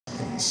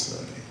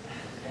say.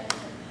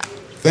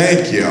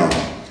 Thank y'all.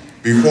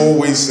 Before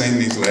we sing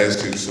these last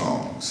two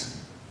songs,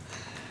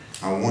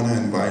 I want to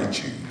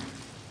invite you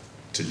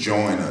to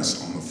join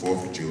us on the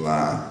 4th of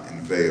July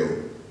in Vail,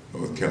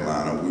 North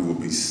Carolina. We will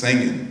be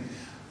singing.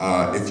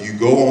 If you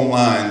go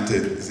online to,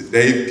 is it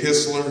Dave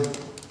Kistler?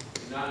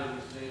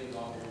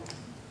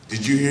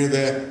 Did you hear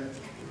that?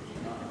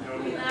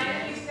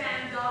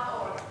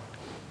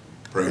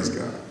 Praise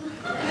God.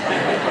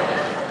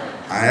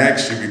 I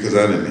asked you because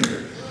I didn't hear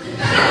it.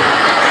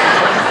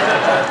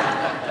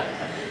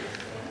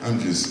 I'm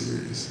just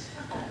serious.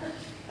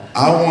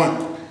 I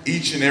want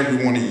each and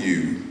every one of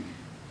you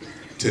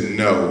to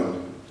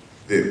know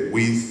that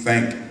we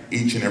thank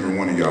each and every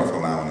one of y'all for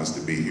allowing us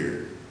to be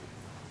here.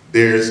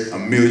 There's a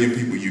million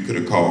people you could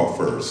have called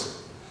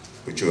first,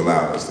 but you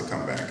allowed us to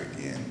come back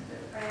again.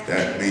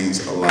 That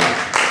means a lot.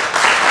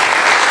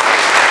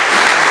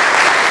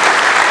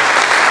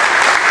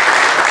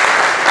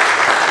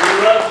 We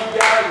love you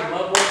guys and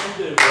love what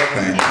you do.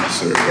 Thank you,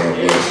 sir. God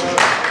bless you.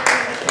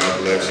 God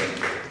bless you.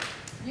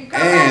 You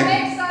come back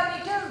next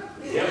Sunday too.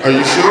 Are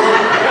you sure?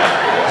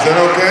 Is that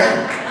okay?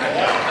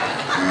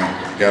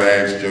 You gotta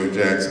ask Joe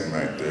Jackson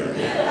right there.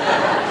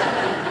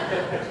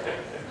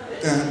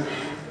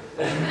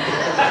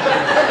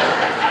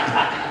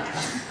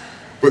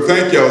 But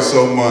thank y'all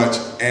so much,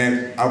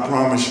 and I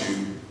promise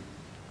you,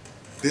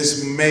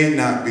 this may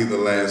not be the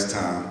last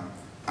time.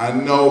 I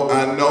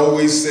know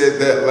we said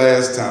that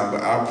last time,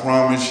 but I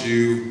promise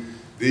you,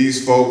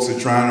 these folks are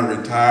trying to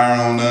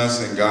retire on us,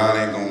 and God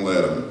ain't gonna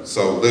let them.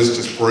 So let's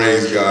just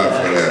praise God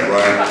for that,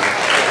 right?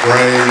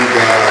 Praise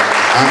God.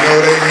 I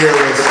know they hear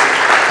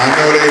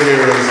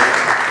us.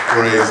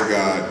 Praise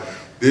God.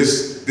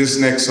 This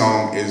next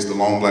song is The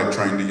Long Black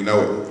Train. Do you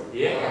know it?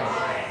 Yeah.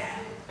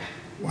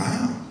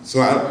 Wow. So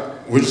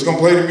we're just gonna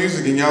play the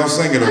music and y'all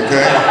sing it,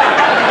 okay?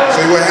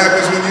 See what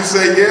happens when you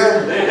say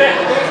yeah?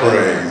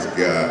 Praise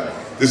God.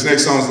 This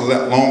next song is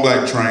The Long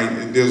Black Train.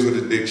 It deals with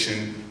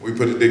addiction. We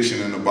put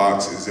addiction in a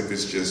box as if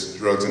it's just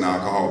drugs and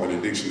alcohol, but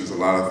addiction is a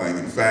lot of things.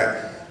 In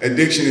fact,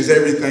 addiction is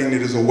everything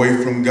that is away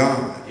from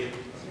God.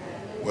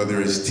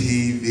 Whether it's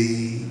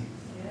TV,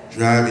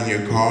 driving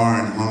your car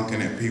and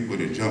honking at people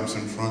that jumps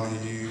in front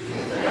of you,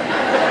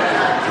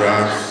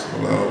 drive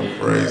slow,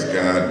 praise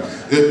God.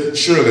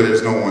 Surely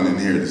there's no one in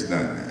here that's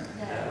done that.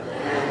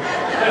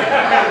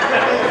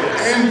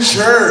 In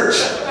church.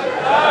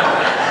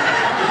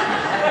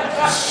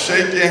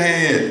 Shake your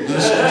hand.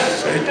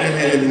 Just shake your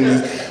hand in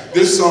this.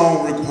 This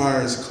song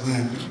requires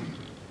clapping.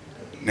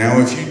 Now,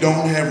 if you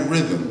don't have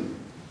rhythm,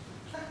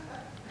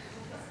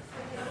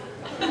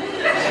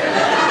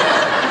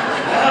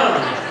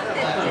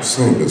 I'm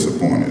so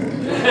disappointed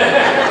in you.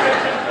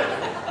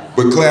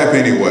 But clap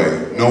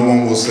anyway. No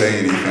one will say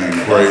anything.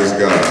 Praise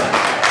God.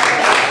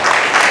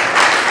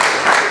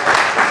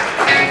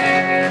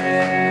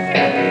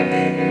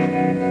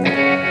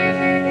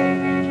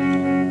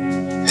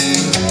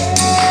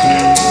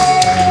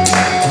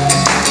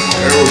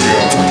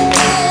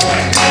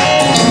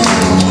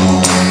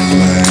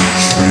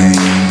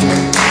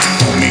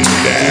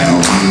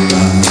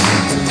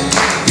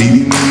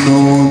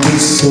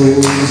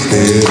 Souls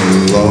that are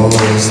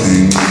lost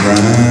in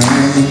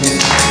crime,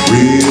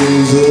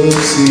 reels of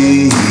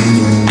sin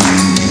and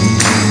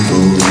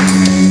evil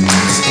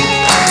names.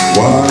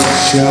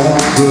 Watch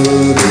out,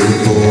 brother,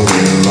 for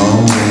the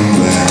long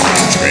black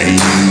train.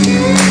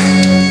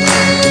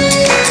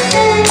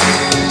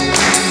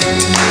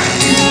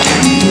 You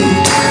can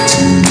look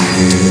to the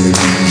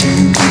heavens,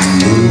 you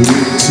can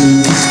look to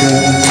the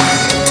sky.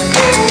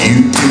 You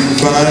can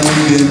find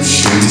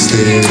redemption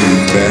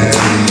staring back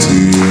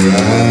into your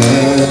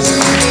eyes.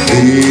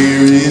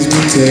 There is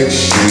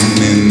protection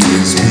in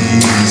this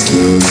peace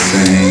the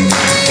same.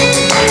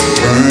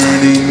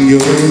 Burning your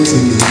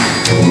ticket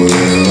for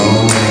that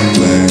long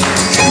black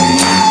train.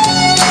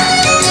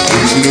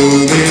 But you know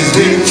there's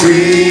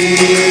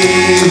victory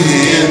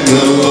in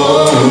the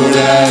Lord,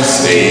 I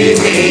say,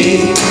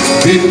 hey,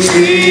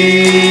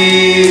 victory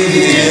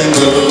in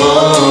the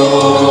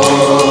Lord.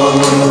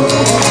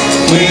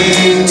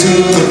 Cling to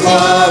the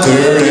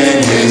Father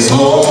and His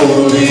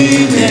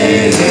holy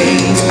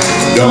name.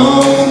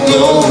 Don't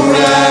go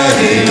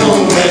riding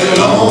on that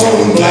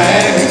long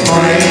black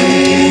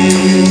train.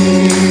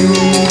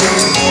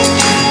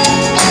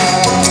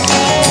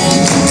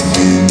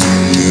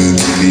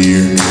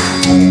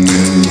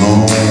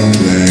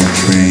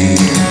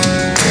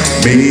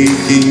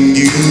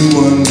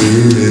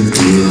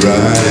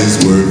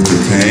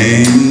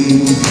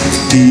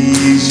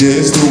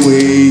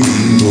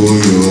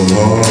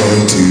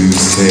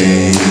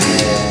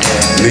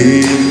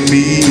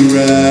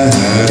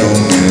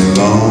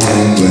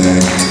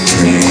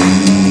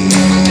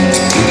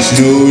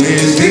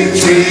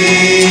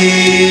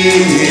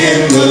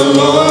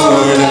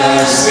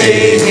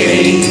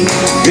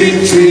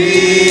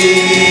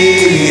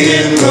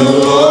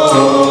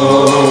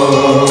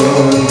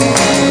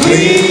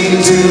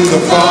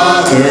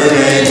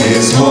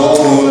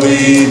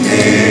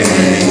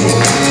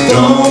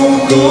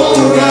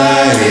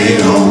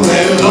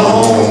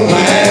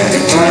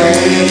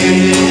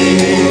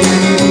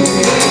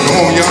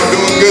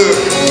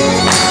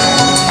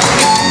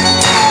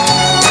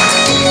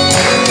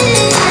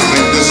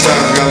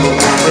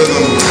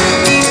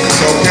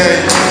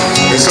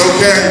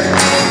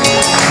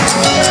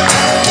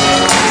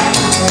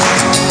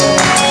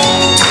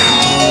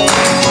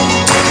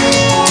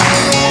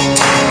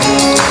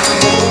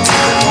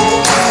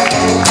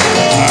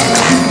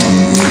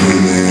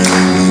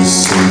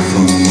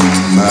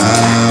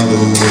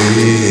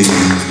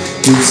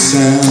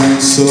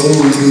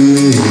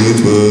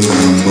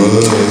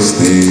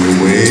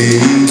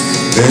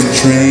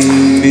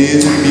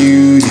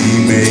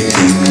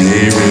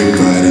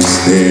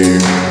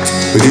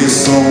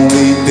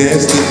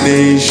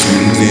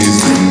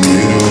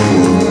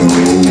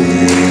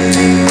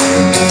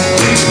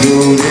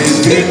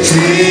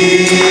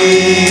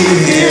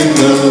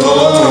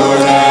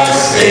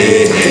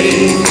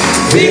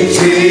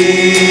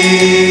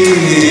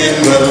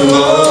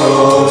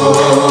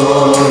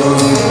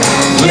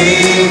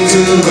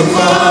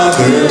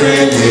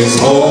 his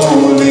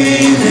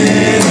holy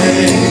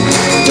name.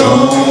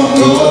 Don't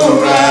go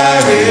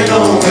riding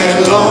on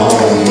that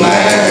long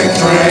black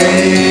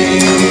train.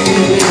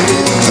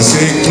 I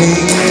say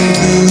cling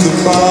to the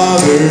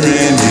Father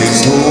and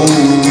his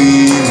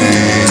holy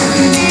name.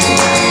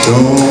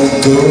 Don't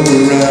go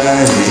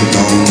riding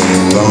on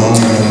that long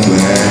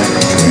black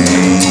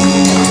train.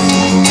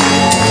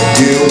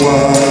 Yeah,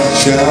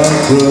 watch out,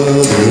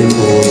 brother,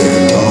 for that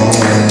long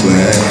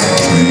black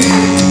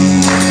train.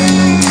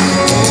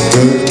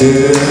 The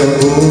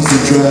devil's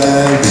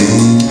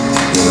driving